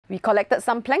We collected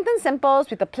some plankton samples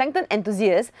with the plankton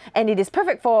enthusiast, and it is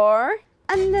perfect for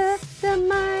Under the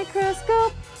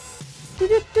Microscope.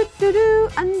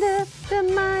 Under the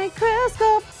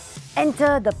microscope.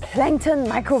 Enter the plankton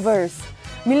microverse.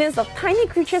 Millions of tiny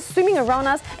creatures swimming around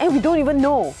us and we don't even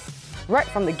know. Right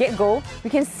from the get-go, we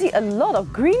can see a lot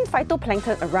of green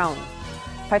phytoplankton around.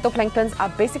 Phytoplanktons are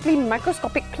basically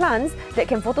microscopic plants that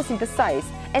can photosynthesize,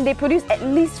 and they produce at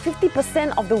least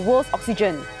 50% of the world's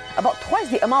oxygen, about twice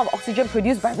the amount of oxygen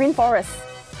produced by rainforests.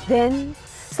 Then,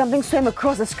 something swam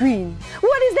across the screen.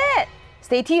 What is that?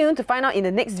 Stay tuned to find out in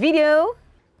the next video.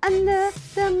 Under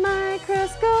the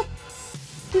microscope.